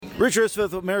Rich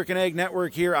Risfith, American Ag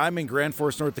Network here. I'm in Grand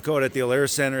Forks, North Dakota at the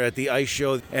Alaris Center at the ICE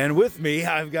Show. And with me,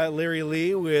 I've got Larry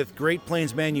Lee with Great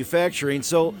Plains Manufacturing.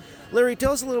 So, Larry,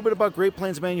 tell us a little bit about Great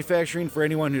Plains Manufacturing for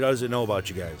anyone who doesn't know about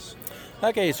you guys.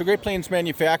 Okay, so Great Plains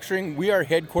Manufacturing, we are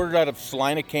headquartered out of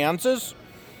Salina, Kansas.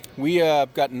 We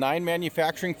have got 9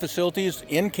 manufacturing facilities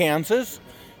in Kansas,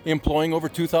 employing over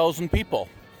 2,000 people.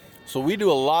 So we do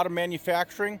a lot of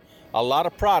manufacturing, a lot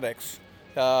of products,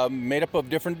 made up of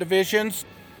different divisions.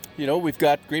 You know, we've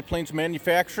got Great Plains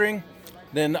Manufacturing.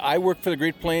 Then I work for the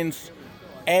Great Plains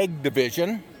Ag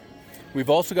Division. We've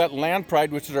also got Land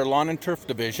Pride, which is our lawn and turf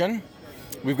division.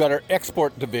 We've got our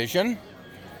export division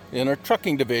and our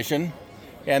trucking division.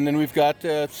 And then we've got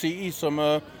CE,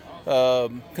 some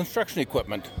construction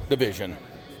equipment division.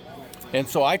 And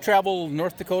so I travel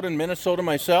North Dakota and Minnesota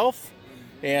myself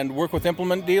and work with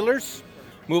implement dealers,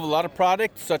 move a lot of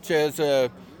products such as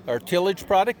our tillage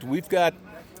product. We've got,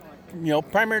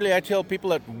 primarily I tell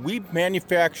people that we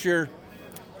manufacture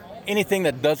anything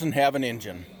that doesn't have an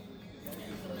engine.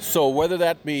 So whether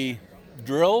that be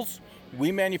drills,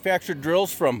 we manufacture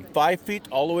drills from 5 feet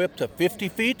all the way up to 50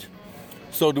 feet.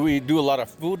 So we do a lot of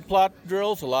food plot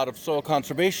drills, a lot of soil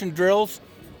conservation drills,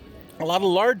 a lot of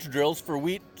large drills for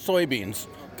wheat, soybeans,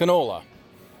 canola.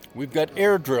 We've got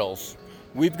air drills.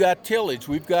 We've got tillage.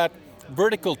 We've got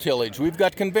vertical tillage. We've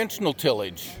got conventional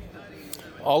tillage.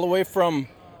 All the way from,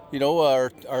 our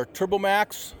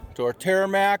TurboMax to our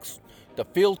TerraMax, to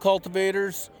field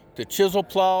cultivators, to chisel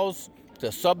plows, to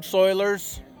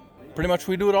subsoilers. Pretty much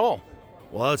we do it all.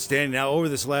 Well, outstanding. Now, over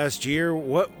this last year,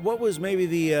 what was maybe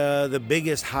the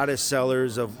biggest, hottest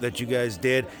sellers that you guys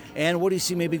did, and what do you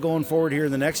see maybe going forward here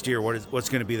in the next year? What's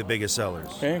going to be the biggest sellers?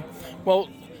 Okay. Well,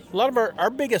 a lot of our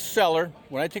biggest seller,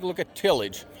 when I take a look at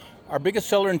tillage, our biggest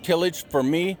seller in tillage for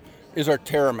me is our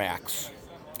TerraMax.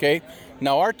 Okay.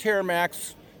 Now, our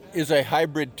TerraMax is a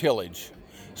hybrid tillage,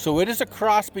 so it is a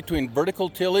cross between vertical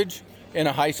tillage and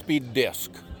a high-speed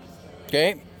disc.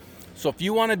 Okay. So if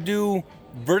you want to do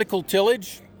vertical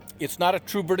tillage, it's not a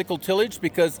true vertical tillage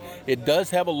because it does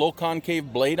have a low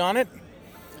concave blade on it.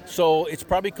 So it's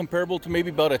probably comparable to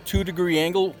maybe about a 2-degree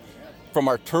angle from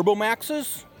our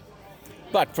TurboMaxes.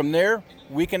 But from there,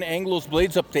 we can angle those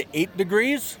blades up to 8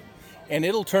 degrees, and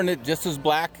it'll turn it just as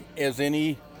black as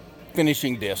any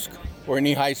finishing disc or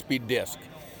any high-speed disc.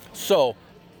 So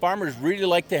farmers really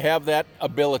like to have that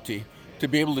ability to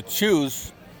be able to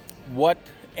choose what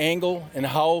angle and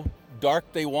how dark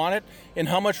they want it and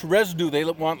how much residue they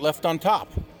want left on top.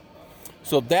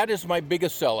 So that is my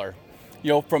biggest seller.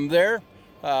 From there,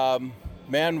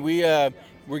 we're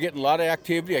getting a lot of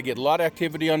activity. I get a lot of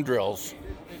activity on drills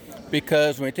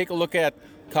because when we take a look at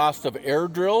cost of air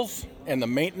drills and the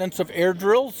maintenance of air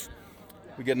drills,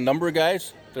 we get a number of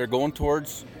guys that are going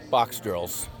towards box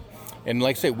drills. And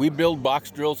like I say, we build box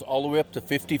drills all the way up to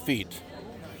 50 feet.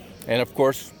 And of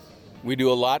course, we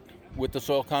do a lot with the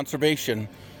soil conservation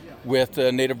with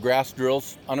native grass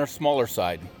drills on our smaller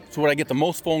side. It's what I get the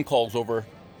most phone calls over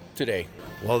today.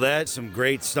 Well, that's some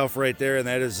great stuff right there, and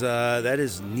that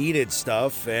is needed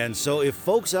stuff. And so if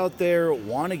folks out there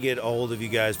want to get a hold of you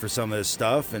guys for some of this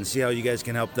stuff and see how you guys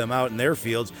can help them out in their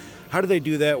fields, how do they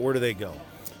do that? Where do they go?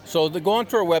 So they go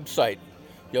onto our website,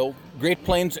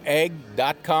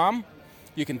 greatplainsag.com.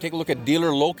 You can take a look at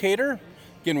dealer locator.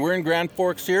 Again, we're in Grand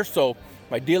Forks here, so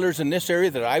my dealers in this area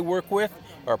that I work with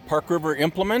are Park River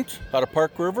Implement out of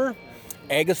Park River,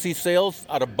 Agassiz Sales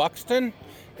out of Buxton,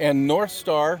 and North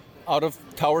Star out of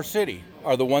Tower City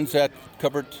are the ones that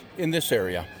covered in this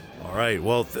area. All right.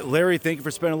 Well, Larry, thank you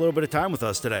for spending a little bit of time with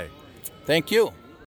us today. Thank you.